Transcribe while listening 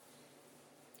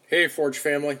Hey, Forge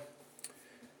family.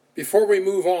 Before we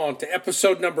move on to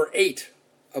episode number 8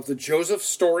 of the Joseph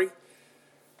story,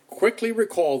 quickly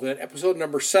recall that episode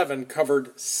number 7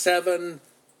 covered 7+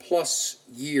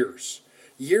 years.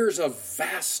 Years of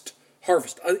vast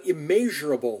harvest,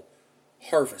 immeasurable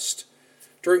harvest,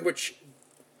 during which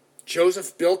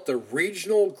Joseph built the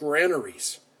regional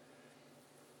granaries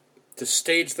to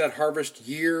stage that harvest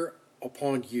year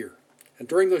upon year. And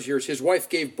during those years, his wife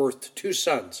gave birth to 2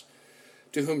 sons,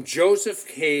 to whom Joseph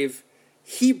gave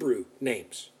Hebrew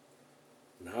names.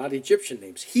 Not Egyptian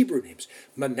names, Hebrew names.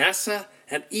 Manasseh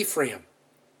and Ephraim.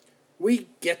 We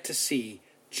get to see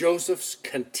Joseph's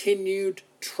continued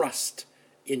trust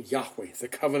in Yahweh, the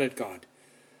covenant God.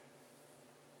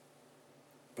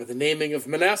 By the naming of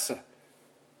Manasseh,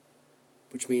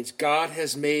 which means God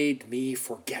has made me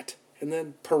forget. And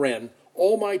then paren,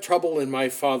 all my trouble in my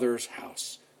father's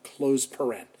house. Close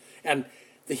paren. And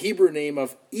the Hebrew name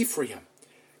of Ephraim,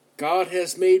 God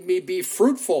has made me be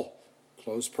fruitful,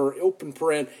 open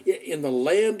paren, in the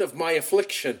land of my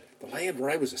affliction, the land where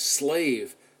I was a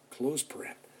slave, close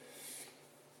paren.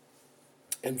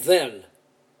 And then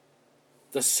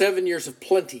the 7 years of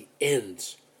plenty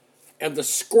ends, and the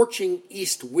scorching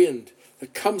east wind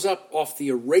that comes up off the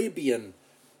Arabian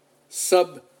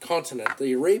subcontinent,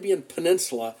 the Arabian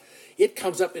peninsula, it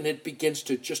comes up and it begins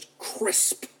to just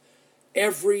crisp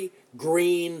every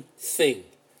green thing.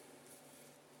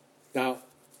 Now,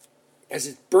 as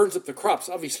it burns up the crops,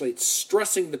 obviously it's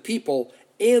stressing the people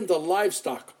and the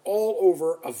livestock all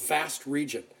over a vast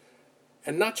region.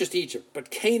 And not just Egypt,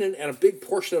 but Canaan and a big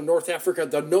portion of North Africa,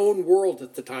 the known world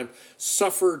at the time,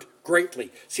 suffered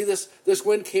greatly. See, this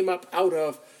wind came up out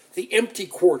of the empty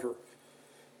quarter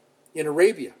in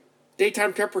Arabia.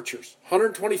 Daytime temperatures,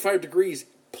 125 degrees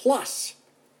plus.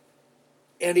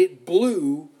 And it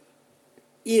blew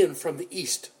in from the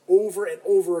east over and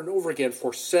over and over again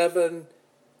for 7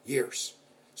 years.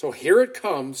 So here it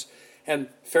comes, and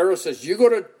Pharaoh says, you go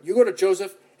to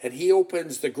Joseph, and he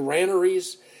opens the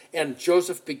granaries, and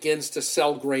Joseph begins to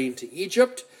sell grain to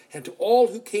Egypt and to all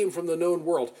who came from the known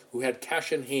world, who had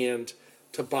cash in hand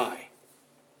to buy.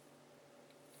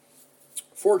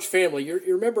 Forge family, you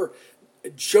remember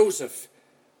Joseph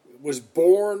was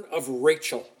born of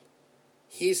Rachel.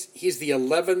 He's the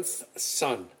 11th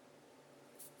son,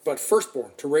 but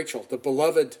firstborn to Rachel, the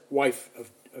beloved wife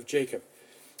of Jacob.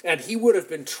 And he would have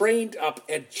been trained up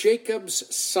at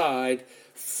Jacob's side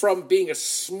from being a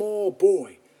small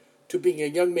boy to being a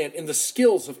young man in the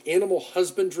skills of animal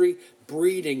husbandry,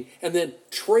 breeding, and then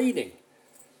trading.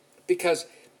 Because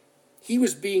he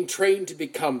was being trained to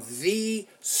become the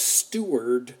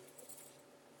steward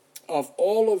of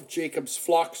all of Jacob's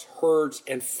flocks, herds,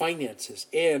 and finances,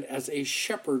 and as a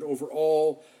shepherd over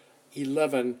all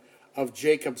 11 of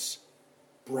Joseph's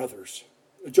brothers,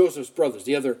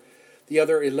 the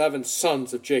other 11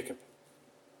 sons of Jacob.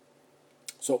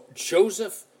 So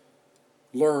Joseph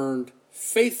learned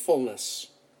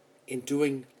faithfulness in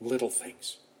doing little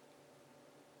things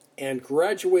and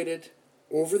graduated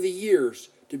over the years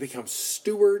to become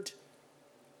steward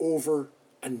over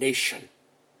a nation.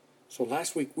 So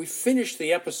last week we finished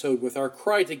the episode with our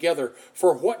cry together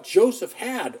for what Joseph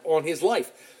had on his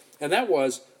life, and that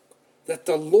was that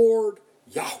the Lord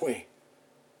Yahweh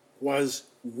was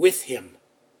with him.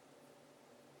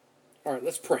 All right,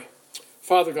 let's pray.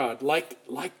 Father God, like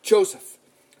Joseph,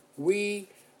 we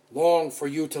long for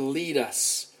you to lead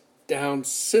us down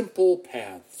simple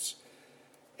paths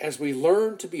as we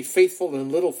learn to be faithful in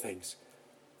little things.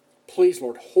 Please,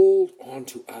 Lord, hold on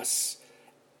to us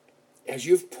as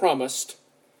you've promised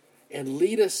and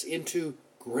lead us into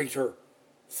greater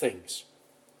things.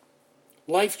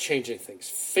 Life-changing things,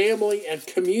 family and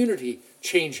community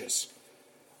changes,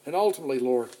 and ultimately,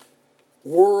 Lord,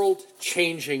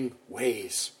 world-changing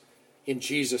ways. In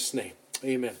Jesus' name,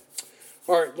 amen.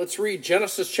 All right, let's read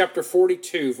Genesis chapter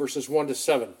 42, verses 1 to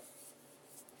 7.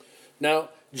 Now,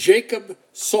 Jacob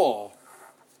saw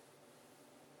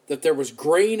that there was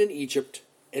grain in Egypt,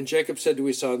 and Jacob said to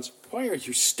his sons, "Why are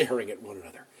you staring at one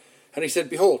another?" And he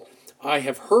said, "Behold, I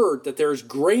have heard that there is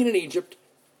grain in Egypt.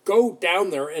 Go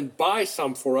down there and buy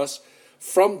some for us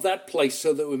from that place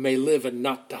so that we may live and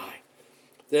not die."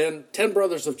 Then 10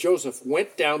 brothers of Joseph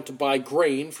went down to buy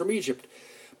grain from Egypt.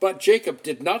 But Jacob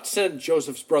did not send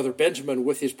Joseph's brother Benjamin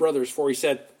with his brothers, for he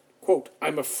said, quote,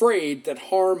 "I'm afraid that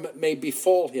harm may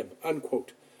befall him,"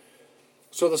 unquote.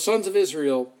 So the sons of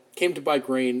Israel came to buy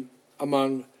grain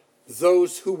among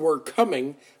those who were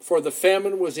coming, for the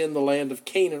famine was in the land of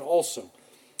Canaan also.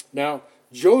 Now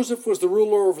Joseph was the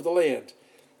ruler over the land,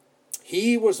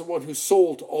 He was the one who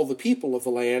sold all the people of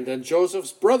the land, and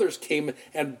Joseph's brothers came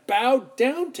and bowed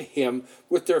down to him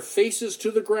with their faces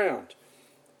to the ground.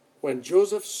 When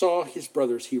Joseph saw his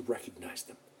brothers, he recognized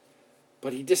them.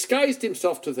 But he disguised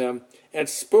himself to them and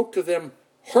spoke to them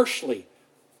harshly.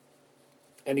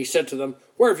 And he said to them,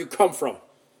 "Where have you come from?"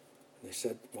 And they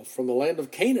said, "Well, from the land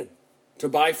of Canaan, to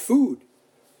buy food."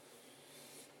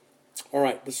 All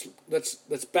right,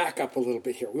 let's back up a little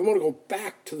bit here. We want to go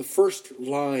back to the first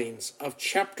lines of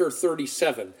chapter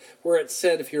 37, where it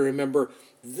said, if you remember,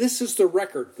 this is the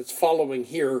record that's following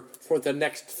here for the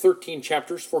next 14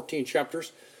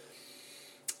 chapters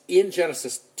in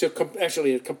Genesis.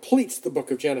 Actually, it completes the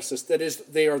book of Genesis. That is,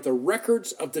 they are the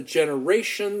records of the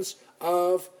generations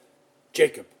of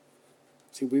Jacob.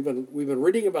 See, we've been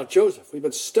reading about Joseph. We've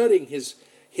been studying his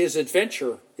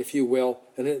adventure, if you will,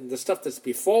 and the stuff that's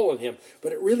befallen him.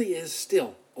 But it really is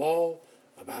still all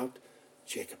about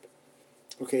Jacob.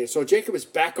 Okay, so Jacob is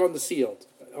back on the scene.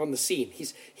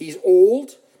 He's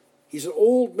old. He's an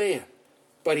old man.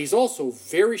 But he's also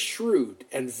very shrewd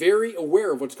and very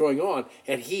aware of what's going on.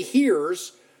 And he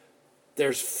hears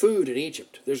there's food in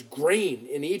Egypt. There's grain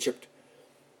in Egypt.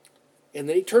 And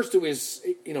then he turns to his,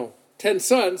 10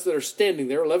 sons that are standing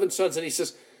there, 11 sons, and he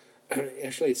says,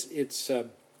 actually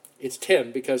it's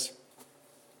 10 because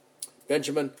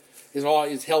Benjamin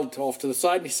is held off to the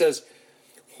side, and he says,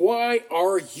 "Why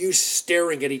are you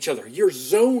staring at each other? You're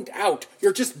zoned out.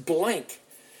 You're just blank."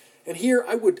 And here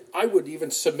I would even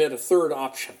submit a third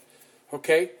option.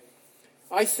 Okay?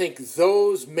 I think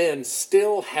those men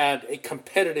still had a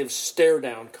competitive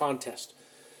stare-down contest.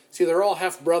 See, they're all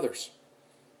half-brothers.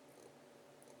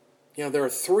 There are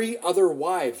 3 other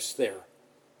wives there.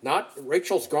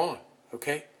 Rachel's gone,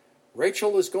 okay?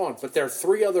 Rachel is gone, but there are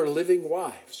 3 other living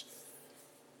wives.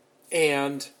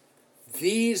 And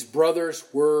these brothers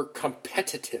were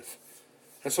competitive.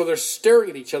 And so they're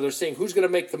staring at each other saying, who's going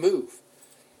to make the move?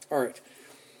 All right.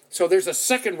 So there's a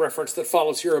second reference that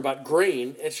follows here about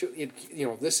grain.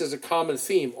 This is a common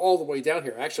theme all the way down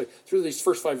here. Actually, through these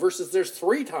first 5 verses, there's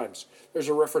 3 times there's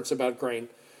a reference about grain.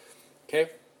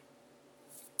 Okay?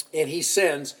 And he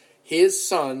sends his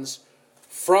sons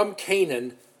from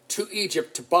Canaan to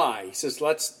Egypt to buy. He says,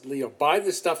 let's buy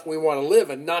this stuff. We want to live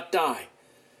and not die.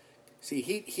 See,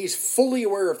 he's fully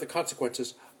aware of the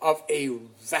consequences of a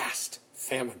vast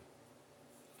famine.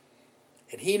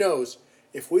 And he knows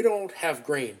if we don't have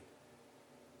grain,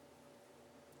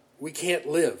 we can't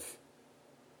live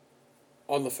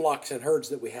on the flocks and herds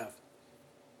that we have.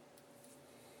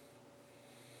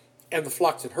 And the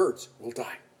flocks and herds will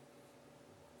die.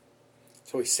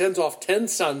 So he sends off 10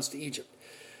 sons to Egypt.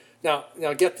 Now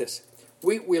get this.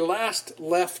 We last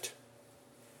left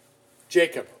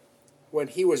Jacob when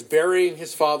he was burying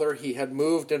his father. He had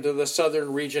moved into the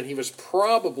southern region. He was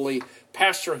probably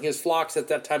pasturing his flocks at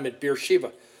that time at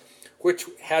Beersheba, which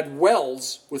had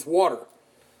wells with water.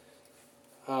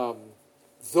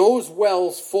 Those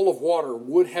wells full of water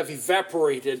would have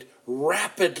evaporated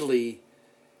rapidly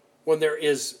when there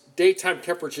is daytime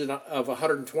temperature of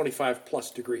 125 plus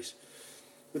degrees.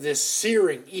 With this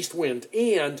searing east wind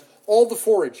and all the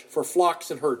forage for flocks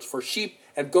and herds, for sheep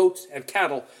and goats and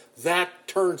cattle, that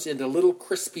turns into little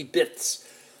crispy bits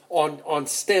on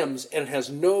stems, and it has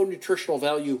no nutritional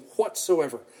value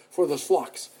whatsoever for those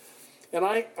flocks. And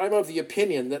I'm of the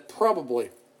opinion that probably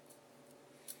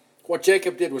what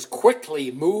Jacob did was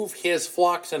quickly move his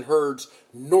flocks and herds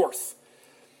north,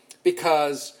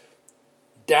 because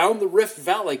down the Rift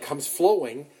Valley comes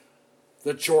flowing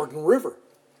the Jordan River.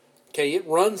 Okay, it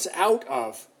runs out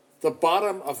of the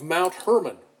bottom of Mount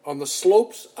Hermon on the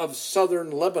slopes of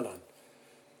southern Lebanon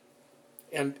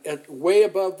and way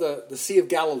above the Sea of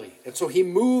Galilee. And so he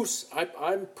moves,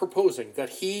 I'm proposing that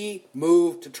he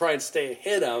moved to try and stay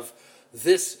ahead of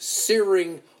this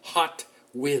searing hot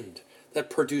wind that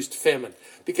produced famine.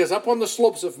 Because up on the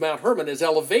slopes of Mount Hermon is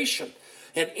elevation,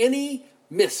 and any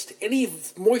mist, any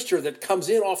moisture that comes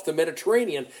in off the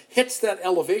Mediterranean hits that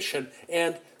elevation,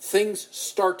 and things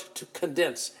start to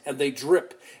condense and they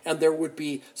drip, and there would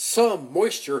be some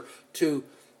moisture to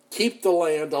keep the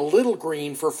land a little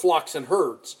green for flocks and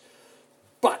herds.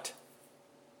 But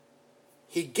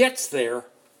he gets there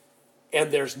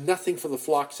and there's nothing for the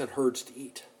flocks and herds to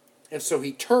eat. And so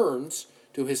he turns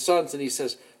to his sons and he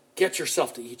says, "Get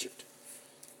yourself to Egypt."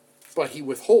 But he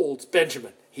withholds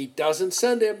Benjamin. He doesn't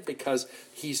send him because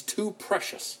he's too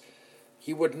precious.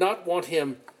 He would not want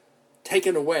him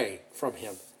taken away from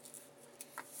him.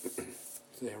 So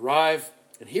they arrive,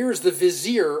 and here's the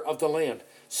vizier of the land,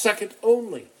 second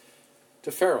only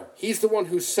to Pharaoh. He's the one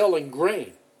who's selling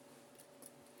grain.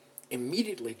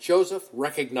 Immediately, Joseph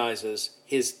recognizes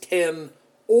his 10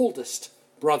 oldest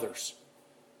brothers.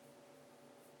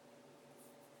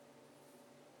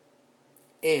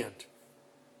 And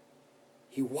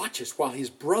he watches while his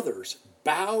brothers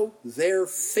bow their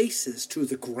faces to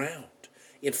the ground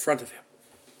in front of him.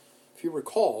 If you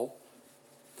recall,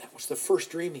 that was the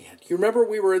first dream he had. You remember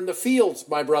we were in the fields,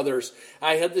 my brothers.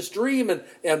 I had this dream,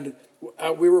 and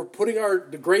we were putting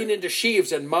the grain into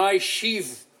sheaves, and my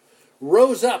sheaf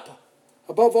rose up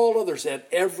above all others, and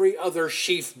every other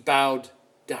sheaf bowed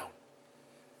down.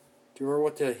 Do you remember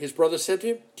what his brother said to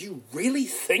him? Do you really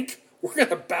think we're going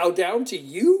to bow down to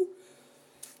you?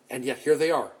 And yet here they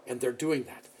are, and they're doing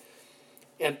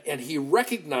that. And he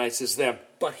recognizes them,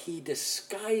 but he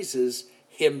disguises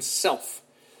himself.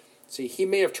 See, he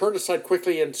may have turned aside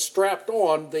quickly and strapped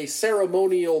on the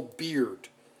ceremonial beard.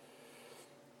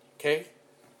 Okay?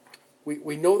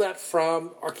 We know that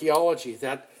from archaeology,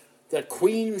 that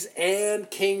queens and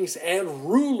kings and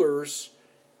rulers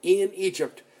in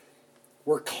Egypt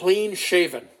were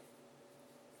clean-shaven.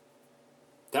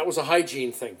 That was a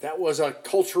hygiene thing. That was a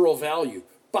cultural value.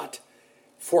 But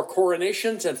for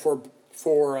coronations and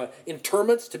for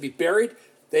interments to be buried,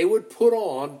 they would put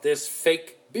on this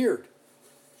fake beard.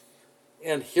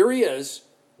 And here he is,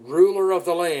 ruler of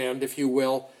the land, if you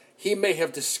will. He may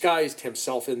have disguised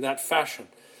himself in that fashion.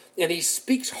 And he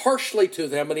speaks harshly to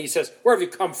them, and he says, where have you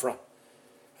come from?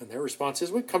 And their response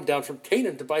is, we've come down from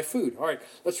Canaan to buy food. All right,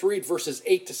 let's read verses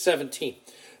 8 to 17.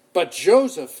 But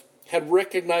Joseph had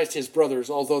recognized his brothers,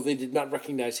 although they did not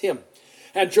recognize him.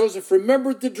 And Joseph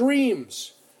remembered the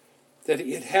dreams that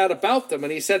he had had about them,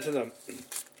 and he said to them,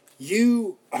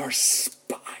 you are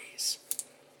spies.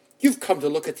 You've come to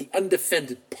look at the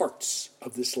undefended parts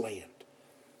of this land.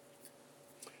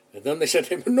 And then they said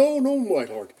to him, no, my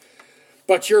lord.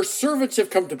 But your servants have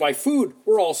come to buy food.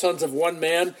 We're all sons of one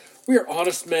man. We are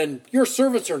honest men. Your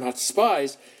servants are not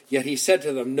spies. Yet he said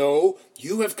to them, no,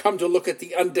 you have come to look at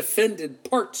the undefended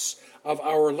parts of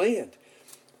our land.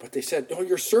 But they said, no,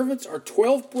 your servants are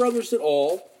 12 brothers in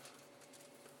all,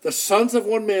 the sons of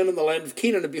one man in the land of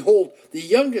Canaan. And behold, the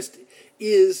youngest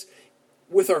is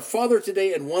with our father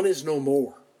today, and one is no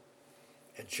more.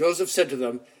 And Joseph said to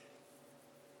them,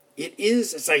 it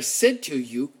is as I said to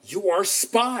you, you are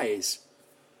spies.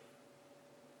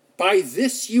 By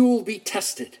this you will be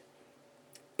tested.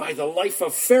 By the life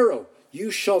of Pharaoh, you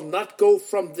shall not go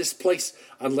from this place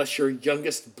unless your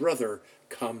youngest brother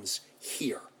comes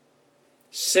here.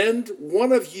 Send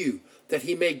one of you that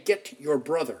he may get your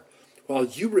brother, while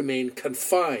you remain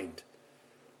confined,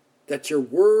 that your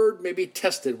word may be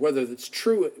tested, whether it's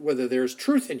true, whether there is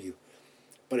truth in you.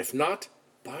 But if not,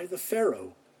 by the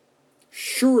Pharaoh,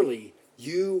 surely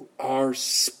you are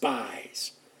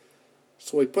spies.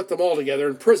 So he put them all together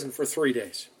in prison for 3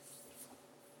 days.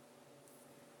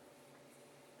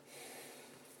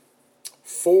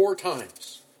 4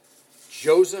 times,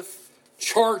 Joseph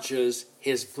charges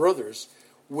his brothers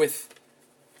with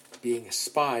being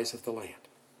spies of the land.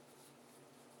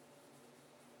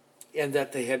 And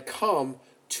that they had come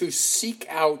to seek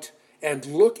out and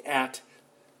look at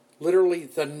literally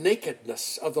the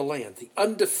nakedness of the land, the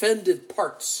undefended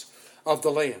parts of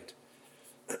the land.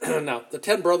 Now, the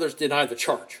 10 brothers deny the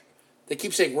charge. They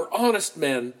keep saying, we're honest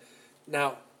men.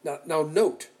 Now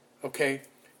note, okay,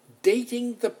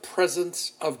 dating the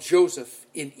presence of Joseph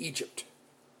in Egypt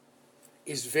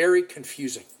is very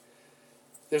confusing.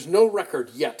 There's no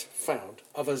record yet found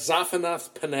of a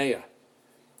Zaphenath-Paneah.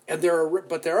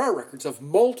 But there are records of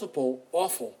multiple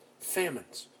awful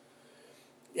famines.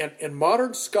 And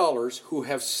modern scholars who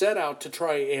have set out to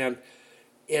try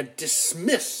and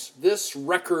dismiss this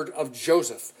record of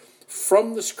Joseph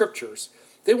from the scriptures,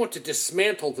 they want to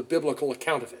dismantle the biblical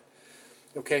account of it.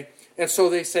 Okay? And so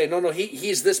they say, no,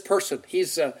 he's this person.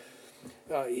 He's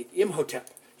Imhotep.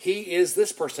 He is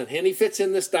this person, and he fits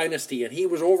in this dynasty, and he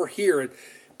was over here.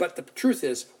 But the truth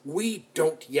is, we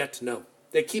don't yet know.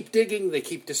 They keep digging, they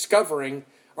keep discovering.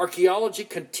 Archaeology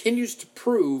continues to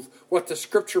prove what the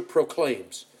scripture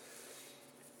proclaims.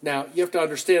 Now, you have to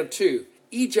understand, too,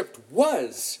 Egypt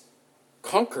was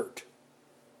conquered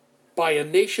by a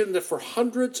nation that for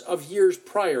hundreds of years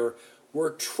prior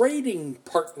were trading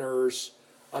partners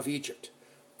of Egypt.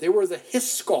 They were the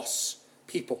Hyksos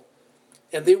people,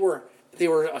 and they were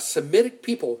a Semitic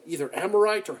people, either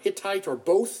Amorite or Hittite or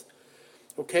both.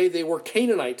 Okay, they were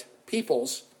Canaanite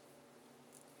peoples.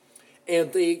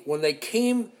 And when they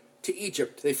came to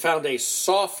Egypt, they found a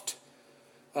soft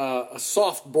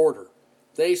border.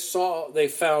 They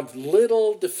found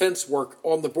little defense work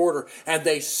on the border, and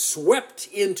they swept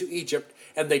into Egypt,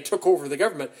 and they took over the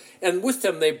government. And with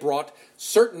them, they brought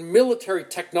certain military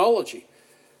technology.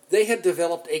 They had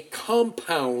developed a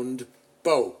compound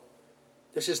bow.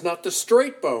 This is not the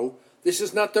straight bow. This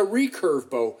is not the recurve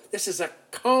bow. This is a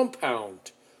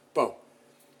compound bow.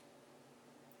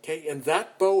 Okay, and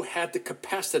that bow had the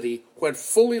capacity, when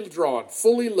fully drawn,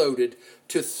 fully loaded,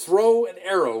 to throw an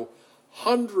arrow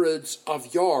hundreds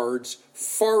of yards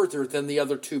farther than the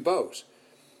other two bows.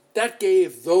 That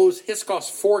gave those Hyksos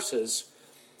forces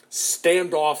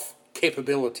standoff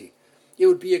capability. It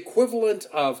would be equivalent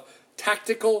of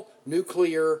tactical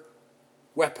nuclear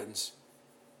weapons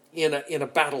in a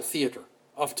battle theater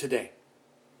of today.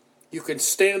 You can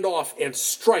stand off and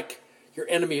strike your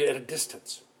enemy at a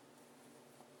distance.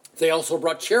 They also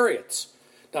brought chariots.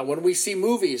 Now, when we see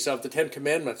movies of the Ten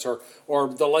Commandments or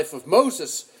the life of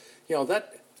Moses,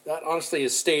 that honestly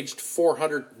is staged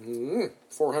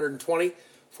 420,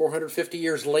 450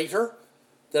 years later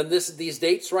than these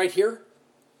dates right here.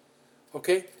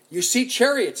 Okay? You see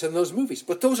chariots in those movies,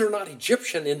 but those are not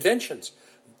Egyptian inventions.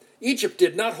 Egypt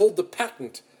did not hold the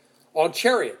patent on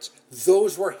chariots.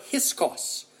 Those were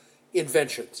Hyksos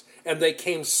inventions, and they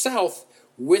came south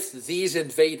with these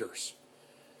invaders.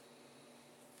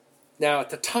 Now, at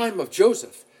the time of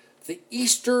Joseph, the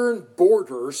eastern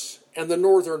borders and the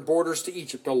northern borders to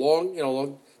Egypt along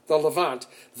the Levant,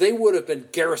 they would have been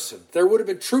garrisoned. There would have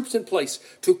been troops in place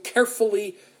to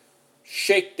carefully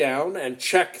shake down and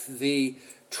check the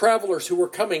travelers who were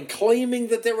coming, claiming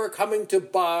that they were coming to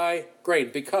buy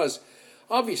grain, because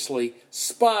obviously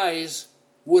spies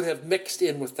would have mixed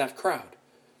in with that crowd.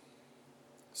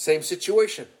 Same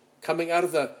situation coming out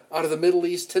of the Middle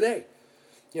East today.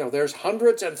 There's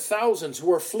hundreds and thousands who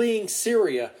are fleeing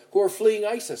Syria, who are fleeing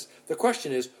ISIS. The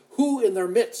question is, who in their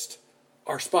midst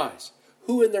are spies?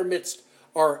 Who in their midst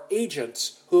are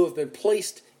agents who have been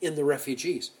placed in the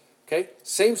refugees? Okay?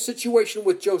 Same situation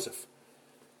with Joseph.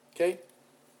 Okay?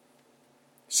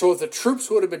 So the troops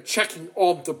would have been checking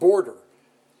on the border.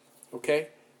 Okay?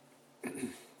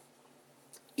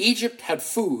 Egypt had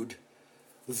food.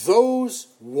 Those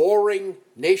warring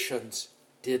nations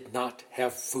did not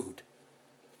have food.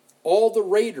 All the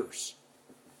raiders,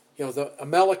 the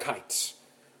Amalekites,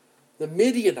 the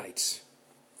Midianites,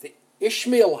 the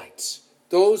Ishmaelites,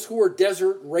 those who were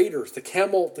desert raiders, the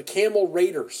camel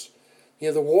raiders,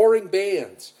 the warring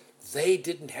bands, they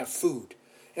didn't have food.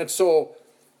 And so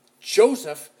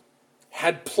Joseph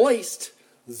had placed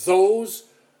those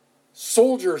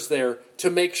soldiers there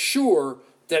to make sure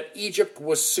that Egypt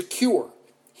was secure.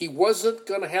 He wasn't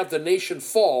going to have the nation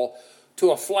fall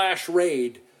to a flash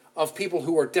raid of people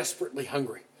who are desperately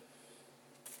hungry.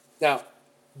 Now,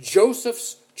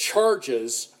 Joseph's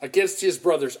charges against his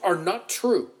brothers are not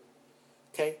true.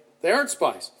 Okay? They aren't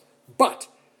spies. But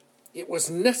it was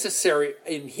necessary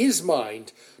in his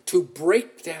mind to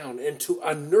break down and to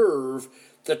unnerve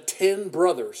the 10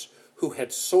 brothers who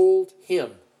had sold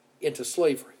him into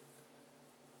slavery.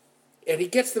 And he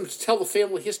gets them to tell the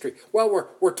family history. Well,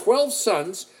 we're 12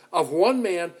 sons of one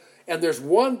man, and there's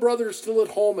one brother still at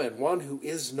home and one who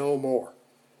is no more.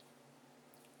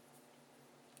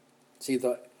 See,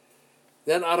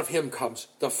 then out of him comes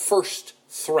the first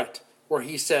threat, where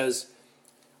he says,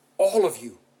 all of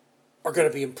you are going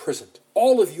to be imprisoned.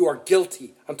 All of you are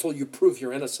guilty until you prove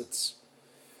your innocence.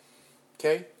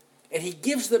 Okay? And he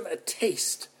gives them a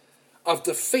taste of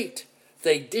the fate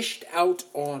they dished out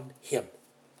on him.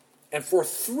 And for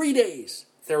 3 days,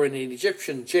 they're in an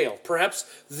Egyptian jail, perhaps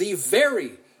the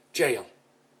very jail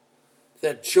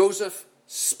that Joseph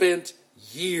spent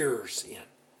years in.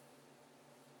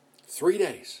 3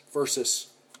 days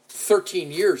versus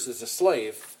 13 years as a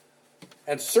slave,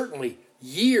 and certainly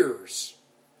years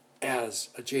as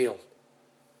a jail,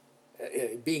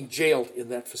 being jailed in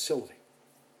that facility.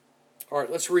 All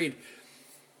right, let's read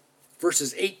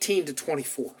verses 18 to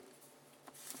 24.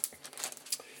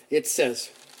 It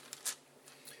says,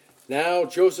 Now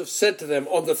Joseph said to them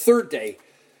on the third day,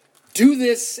 Do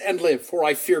this and live, for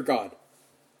I fear God.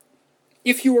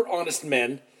 If you are honest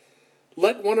men,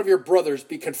 let one of your brothers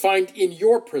be confined in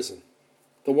your prison,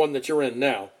 the one that you're in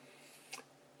now.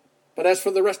 But as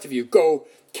for the rest of you, go,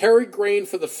 carry grain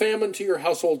for the famine to your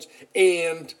households,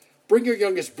 and bring your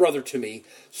youngest brother to me,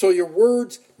 so your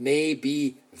words may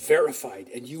be verified,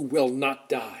 and you will not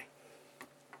die.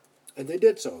 And they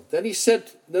did so. Then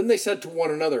they said to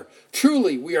one another,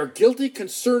 Truly, we are guilty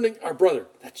concerning our brother.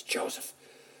 That's Joseph.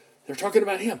 They're talking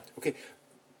about him. Okay.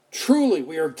 Truly,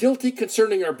 we are guilty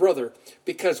concerning our brother,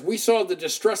 because we saw the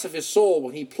distress of his soul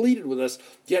when he pleaded with us,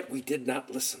 yet we did not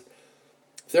listen.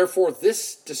 Therefore,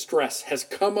 this distress has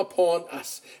come upon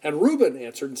us. And Reuben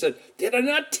answered and said, Did I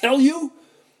not tell you?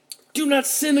 Do not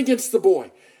sin against the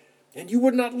boy. And you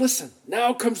would not listen.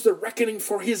 Now comes the reckoning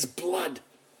for his blood.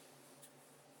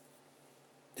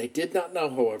 They did not know,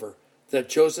 however, that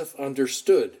Joseph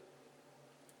understood.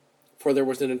 for there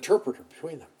was an interpreter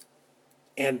between them.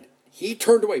 And he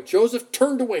turned away. Joseph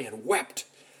turned away and wept.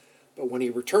 But when he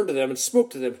returned to them and spoke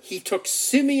to them, he took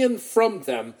Simeon from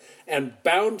them and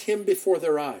bound him before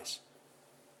their eyes.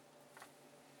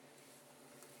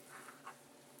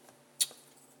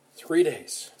 3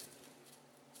 days.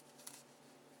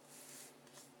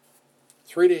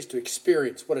 3 days to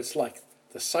experience what it's like.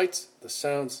 The sights, the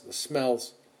sounds, the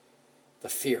smells, the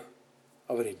fear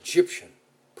of an Egyptian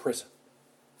prison.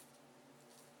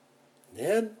 And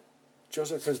then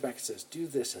Joseph comes back and says, do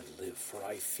this and live, for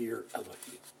I fear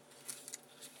Elohim.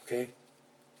 Okay?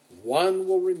 One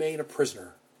will remain a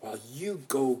prisoner while you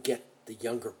go get the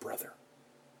younger brother.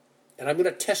 And I'm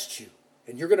going to test you.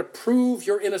 And you're going to prove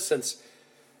your innocence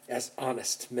as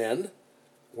honest men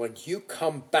when you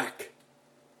come back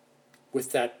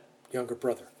with that younger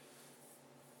brother.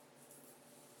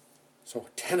 So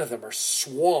 10 of them are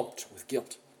swamped with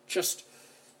guilt. Just,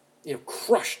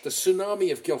 crushed. The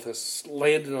tsunami of guilt has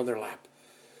landed on their lap.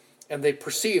 And they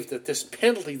perceive that this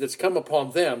penalty that's come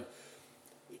upon them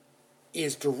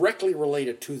is directly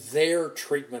related to their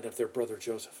treatment of their brother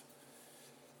Joseph.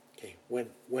 Okay,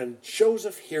 when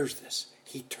Joseph hears this,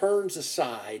 he turns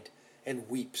aside and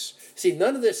weeps. See,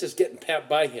 none of this is getting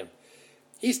by him.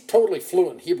 He's totally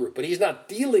fluent in Hebrew, but he's not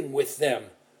dealing with them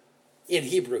in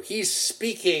Hebrew. He's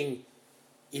speaking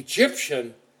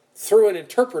Egyptian through an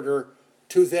interpreter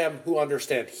to them who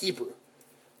understand Hebrew.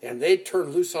 And they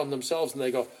turn loose on themselves and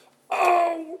they go,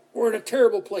 oh, we're in a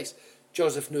terrible place.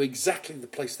 Joseph knew exactly the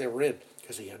place they were in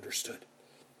because he understood.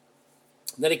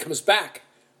 And then he comes back,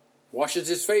 washes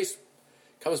his face,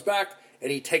 comes back, and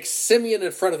he takes Simeon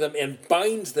in front of them and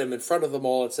binds them in front of them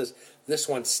all and says, this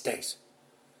one stays.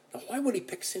 Now, why would he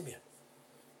pick Simeon?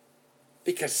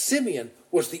 Because Simeon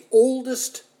was the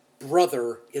oldest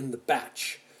brother in the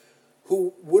batch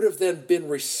who would have then been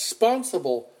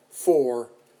responsible for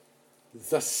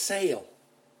the sale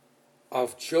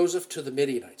of Joseph to the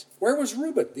Midianites. Where was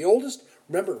Reuben, the oldest?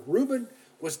 Remember, Reuben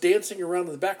was dancing around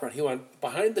in the background. He went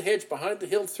behind the hedge, behind the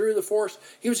hill, through the forest.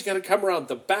 He was going to come around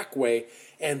the back way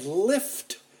and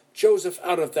lift Joseph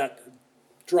out of that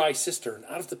dry cistern,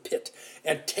 out of the pit,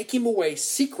 and take him away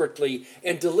secretly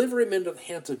and deliver him into the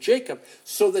hands of Jacob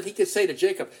so that he could say to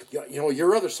Jacob,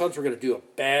 your other sons were going to do a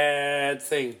bad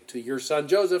thing to your son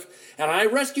Joseph, and I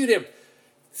rescued him,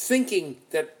 thinking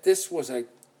that this was a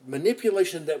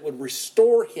manipulation that would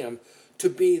restore him to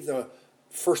be the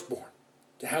firstborn,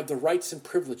 to have the rights and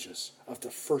privileges of the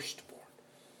firstborn.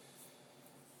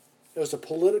 It was a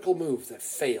political move that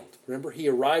failed. Remember, he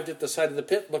arrived at the side of the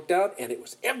pit, looked down, and it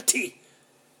was empty.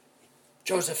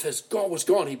 Joseph was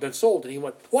gone. He'd been sold. And he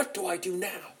went, what do I do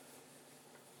now?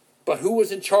 But who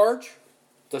was in charge?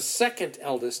 The second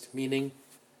eldest, meaning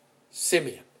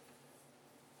Simeon.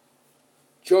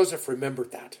 Joseph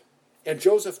remembered that. And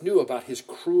Joseph knew about his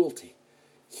cruelty.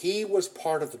 He was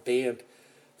part of the band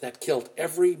that killed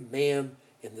every man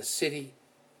in the city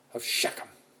of Shechem.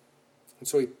 And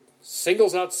so he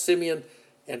singles out Simeon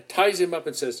and ties him up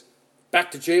and says, back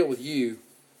to jail with you.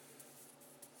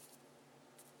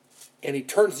 And he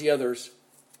turns the others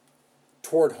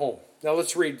toward home. Now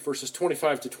let's read verses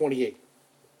 25 to 28.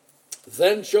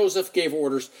 Then Joseph gave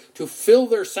orders to fill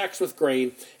their sacks with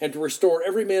grain and to restore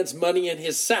every man's money in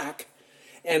his sack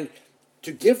and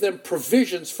to give them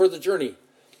provisions for the journey.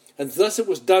 And thus it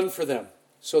was done for them.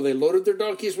 So they loaded their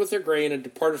donkeys with their grain and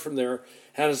departed from there.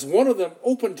 And as one of them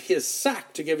opened his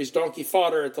sack to give his donkey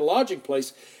fodder at the lodging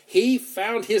place, he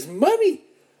found his money.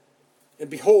 And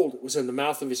behold, it was in the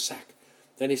mouth of his sack.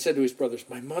 Then he said to his brothers,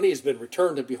 my money has been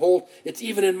returned, and behold, it's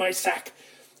even in my sack.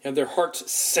 And their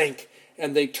hearts sank,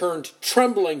 and they turned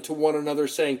trembling to one another,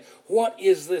 saying, what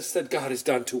is this that God has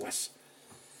done to us?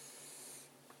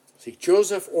 See,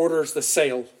 Joseph orders the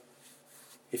sale,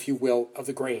 if you will, of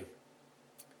the grain.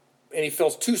 And he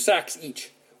fills 2 sacks each.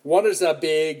 One is a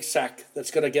big sack that's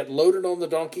going to get loaded on the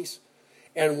donkeys,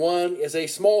 and one is a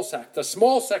small sack. The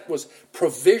small sack was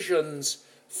provisions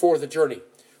for the journey.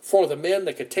 For the men,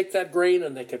 they could take that grain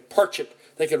and they could parch it.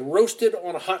 They could roast it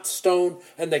on a hot stone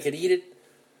and they could eat it,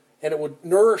 and it would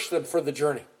nourish them for the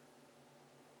journey.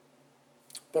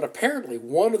 But apparently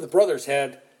one of the brothers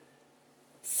had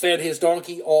fed his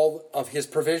donkey all of his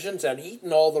provisions and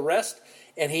eaten all the rest,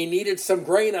 and he needed some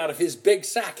grain out of his big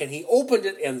sack, and he opened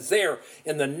it, and there,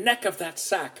 in the neck of that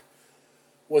sack,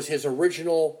 was his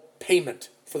original payment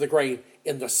for the grain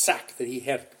in the sack that he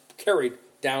had carried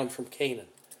down from Canaan.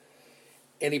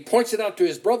 And he points it out to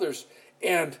his brothers,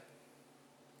 and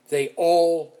they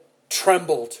all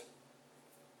trembled.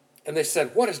 And they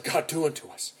said, what is God doing to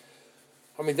us?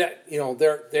 I mean, that,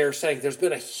 they're saying there's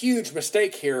been a huge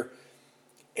mistake here,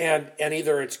 and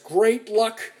either it's great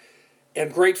luck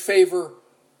and great favor,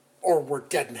 or we're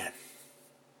dead men.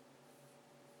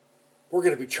 We're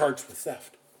going to be charged with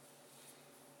theft.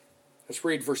 Let's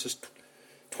read verses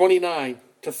 29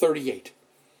 to 38.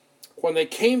 When they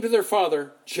came to their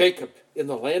father, Jacob, in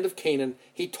the land of Canaan,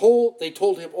 they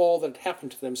told him all that had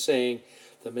happened to them, saying,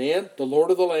 the man, the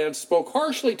Lord of the land, spoke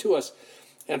harshly to us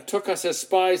and took us as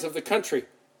spies of the country.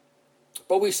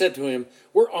 But we said to him,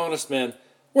 we're honest men,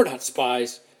 we're not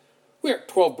spies. We are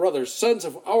 12 brothers, sons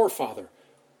of our father.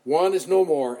 One is no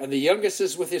more, and the youngest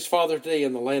is with his father today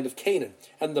in the land of Canaan.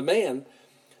 And the man,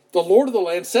 the Lord of the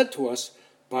land, said to us,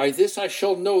 by this I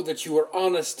shall know that you are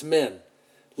honest men.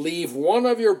 Leave one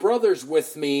of your brothers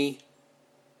with me,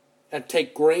 and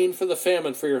take grain for the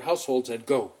famine for your households, and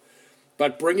go.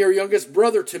 But bring your youngest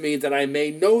brother to me, that I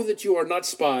may know that you are not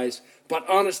spies, but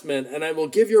honest men, and I will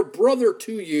give your brother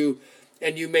to you,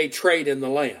 and you may trade in the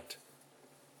land.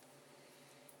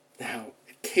 Now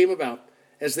it came about,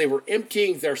 as they were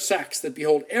emptying their sacks, that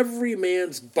behold, every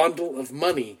man's bundle of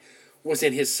money was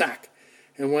in his sack.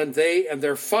 And when they and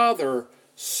their father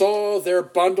saw their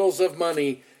bundles of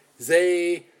money,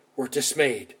 they were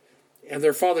dismayed. And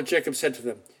their father Jacob said to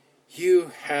them,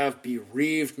 you have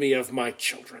bereaved me of my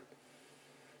children.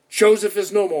 Joseph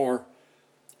is no more,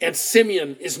 and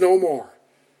Simeon is no more.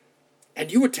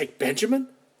 And you would take Benjamin?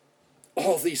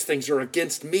 All these things are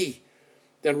against me.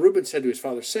 Then Reuben said to his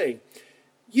father, saying,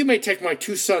 you may take my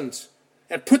 2 sons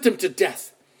and put them to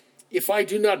death, if I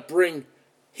do not bring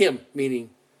him,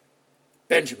 meaning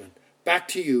Benjamin, back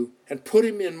to you and put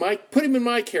him in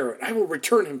my care, and I will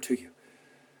return him to you.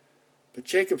 But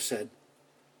Jacob said,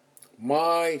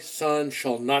 my son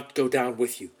shall not go down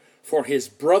with you, for his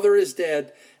brother is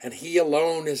dead, and he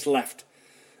alone is left.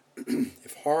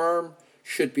 If harm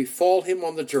should befall him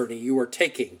on the journey you are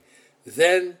taking,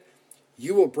 then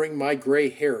you will bring my gray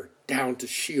hair down to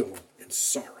Sheol in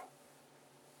sorrow.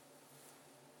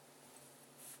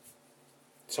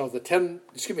 So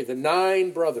the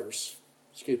 9 brothers,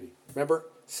 remember,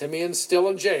 Simeon's still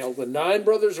in jail. The 9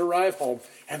 brothers arrive home,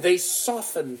 and they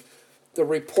soften the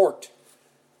report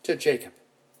to Jacob.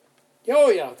 Oh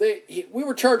yeah, we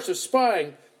were charged with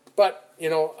spying, but we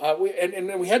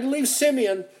had to leave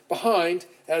Simeon behind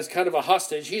as kind of a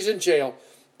hostage. He's in jail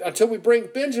until we bring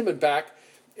Benjamin back,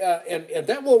 and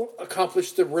that will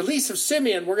accomplish the release of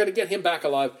Simeon. We're going to get him back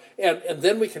alive, and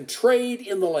then we can trade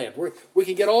in the land. We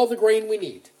can get all the grain we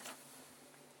need.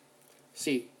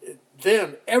 See,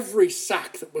 then every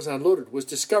sack that was unloaded was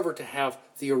discovered to have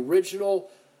the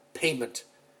original payment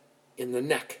in the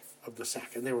neck of the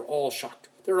sack, and they were all shocked.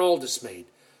 They're all dismayed.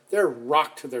 They're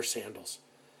rocked to their sandals.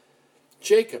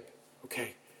 Jacob,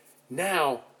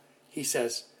 now he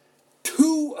says,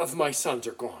 2 of my sons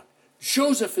are gone.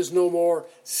 Joseph is no more.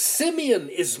 Simeon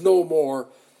is no more.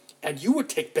 And you would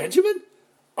take Benjamin?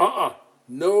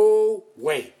 No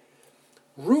way.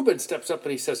 Reuben steps up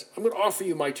and he says, I'm going to offer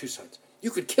you my 2 sons. You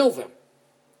could kill them.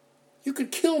 You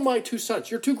could kill my 2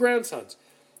 sons, your 2 grandsons,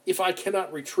 if I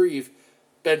cannot retrieve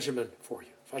Benjamin for you.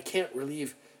 If I can't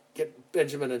get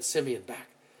Benjamin and Simeon back.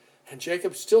 And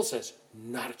Jacob still says,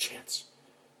 not a chance.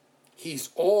 He's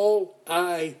all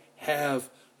I have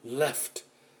left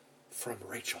from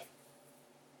Rachel.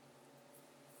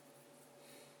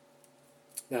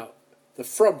 Now, the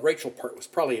from Rachel part was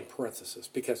probably in parentheses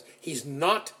because he's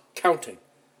not counting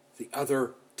the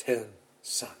other 10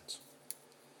 sons.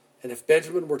 And if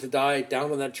Benjamin were to die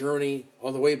down on that journey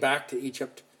on the way back to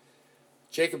Egypt,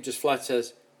 Jacob just flat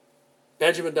says,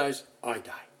 Benjamin dies, I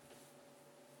die.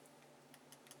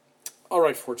 All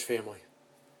right, Forge family.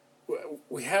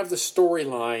 We have the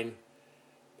storyline.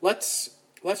 Let's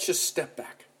just step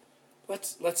back.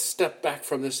 Let's step back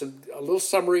from this and a little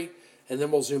summary, and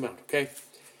then we'll zoom out, okay?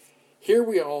 Here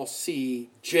we all see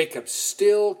Jacob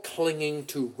still clinging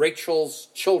to Rachel's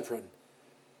children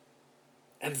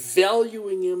and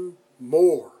valuing him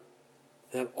more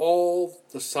than all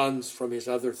the sons from his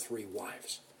other 3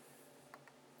 wives.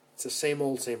 It's the same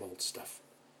old stuff.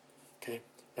 Okay?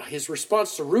 Now his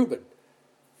response to Reuben,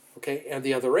 and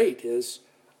the other 8 is,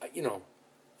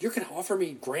 you're going to offer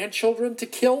me grandchildren to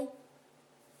kill?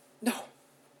 No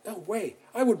way.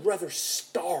 I would rather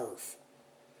starve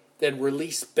than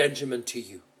release Benjamin to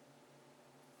you.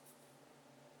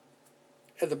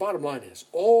 And the bottom line is,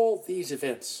 all these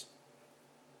events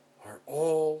are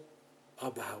all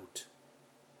about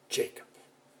Jacob.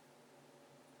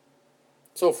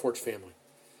 So, Forge family,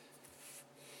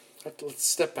 let's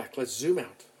step back. Let's zoom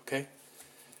out, okay?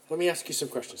 Let me ask you some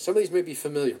questions. Some of these may be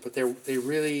familiar, but they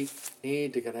really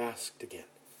need to get asked again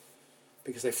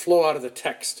because they flow out of the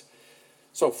text.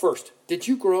 So first, did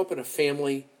you grow up in a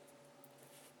family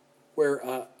where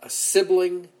a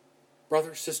sibling,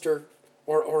 brother, sister,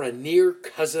 or a near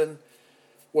cousin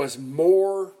was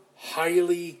more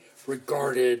highly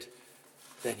regarded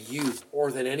than you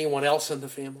or than anyone else in the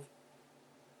family?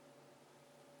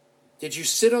 Did you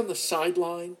sit on the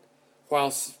sideline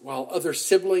while other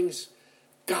siblings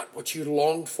got what you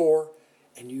longed for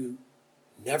and you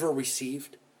never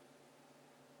received?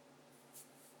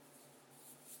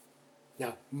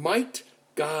 Now, might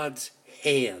God's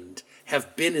hand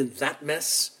have been in that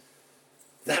mess,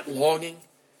 that longing?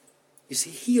 You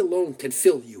see, He alone can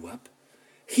fill you up.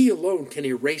 He alone can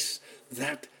erase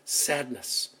that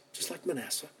sadness, just like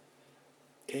Manasseh.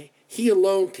 Okay? He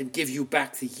alone can give you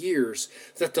back the years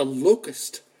that the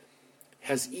locust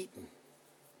has eaten.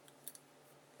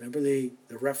 Remember the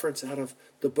reference out of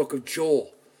the book of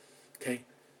Joel. Okay?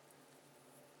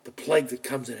 The plague that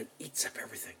comes in, it eats up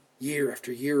everything, year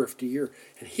after year after year.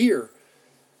 And here,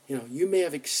 you may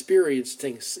have experienced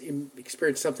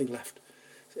something left.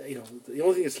 The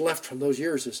only thing that's left from those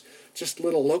years is just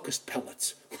little locust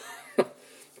pellets.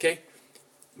 Okay?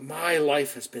 My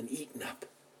life has been eaten up.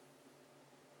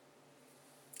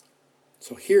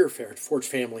 So here, Forge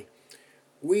family,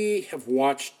 we have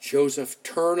watched Joseph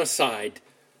turn aside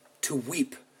to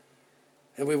weep.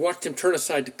 And we watched him turn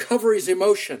aside to cover his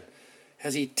emotion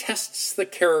as he tests the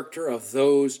character of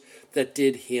those that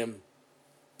did him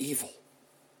evil.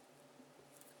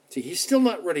 See, he's still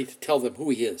not ready to tell them who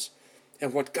he is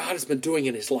and what God has been doing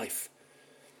in his life.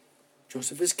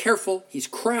 Joseph is careful, he's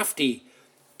crafty,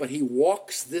 but he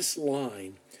walks this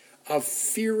line of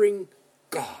fearing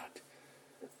God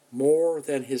more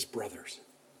than his brothers.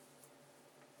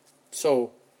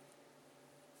 So,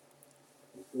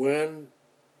 when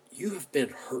you have been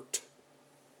hurt,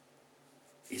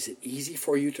 is it easy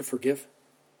for you to forgive?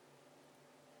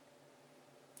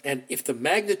 And if the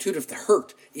magnitude of the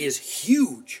hurt is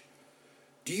huge,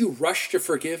 do you rush to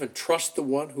forgive and trust the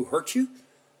one who hurt you?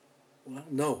 Well,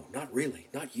 no, not really,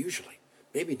 not usually,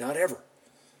 maybe not ever.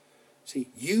 See,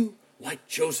 you, like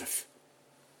Joseph,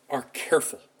 are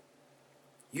careful.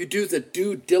 You do the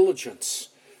due diligence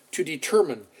to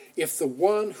determine if the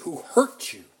one who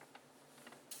hurt you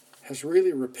has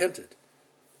really repented.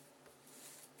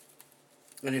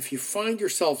 And if you find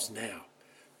yourselves now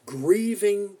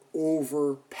grieving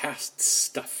over past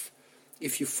stuff,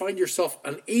 if you find yourself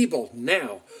unable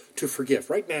now to forgive,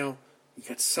 right now you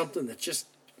got something that just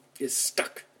is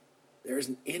stuck. There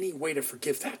isn't any way to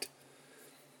forgive that.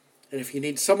 And if you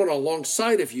need someone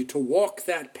alongside of you to walk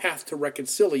that path to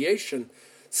reconciliation,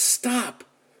 stop.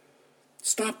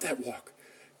 Stop that walk.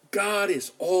 God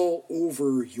is all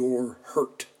over your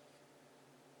hurt.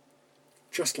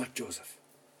 Just like Joseph.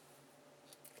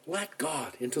 Let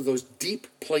God into those deep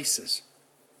places,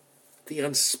 the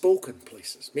unspoken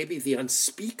places, maybe the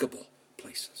unspeakable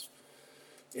places,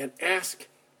 and ask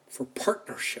for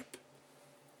partnership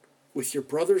with your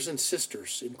brothers and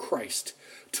sisters in Christ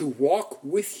to walk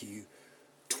with you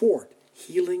toward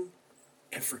healing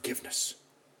and forgiveness.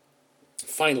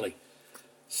 Finally,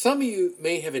 some of you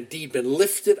may have indeed been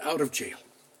lifted out of jail,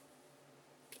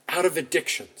 out of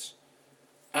addictions,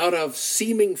 out of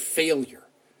seeming failure,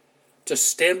 to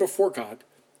stand before God,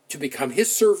 to become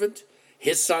His servant,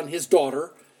 His son, His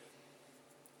daughter.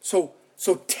 So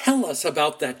tell us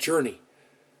about that journey.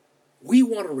 We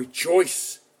want to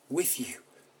rejoice with you.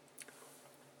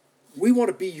 We want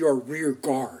to be your rear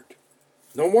guard.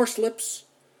 No more slips,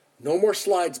 no more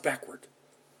slides backward.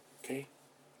 Okay?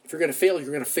 If you're going to fail,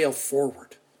 you're going to fail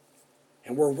forward.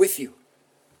 And we're with you.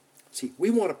 See, we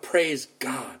want to praise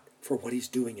God for what He's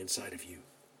doing inside of you.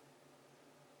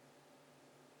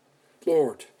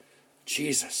 Lord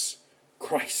Jesus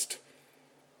Christ,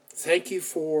 thank you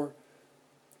for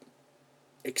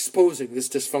exposing this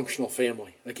dysfunctional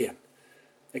family again.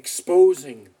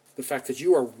 Exposing the fact that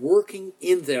you are working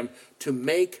in them to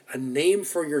make a name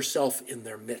for yourself in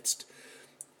their midst.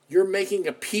 You're making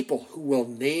a people who will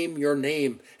name your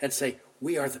name and say,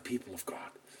 we are the people of God.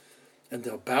 And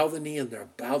they'll bow the knee and they'll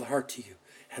bow the heart to you.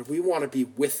 And we want to be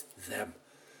with them.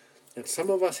 And some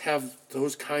of us have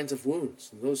those kinds of wounds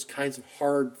and those kinds of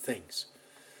hard things.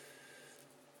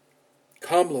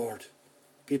 Come, Lord,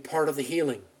 be part of the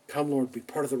healing. Come, Lord, be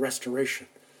part of the restoration.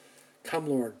 Come,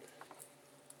 Lord,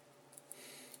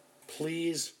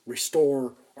 please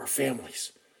restore our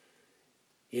families.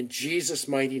 In Jesus'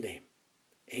 mighty name,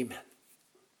 amen.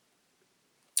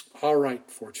 All right,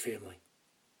 Forge family.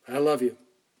 I love you.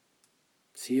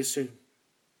 See you soon.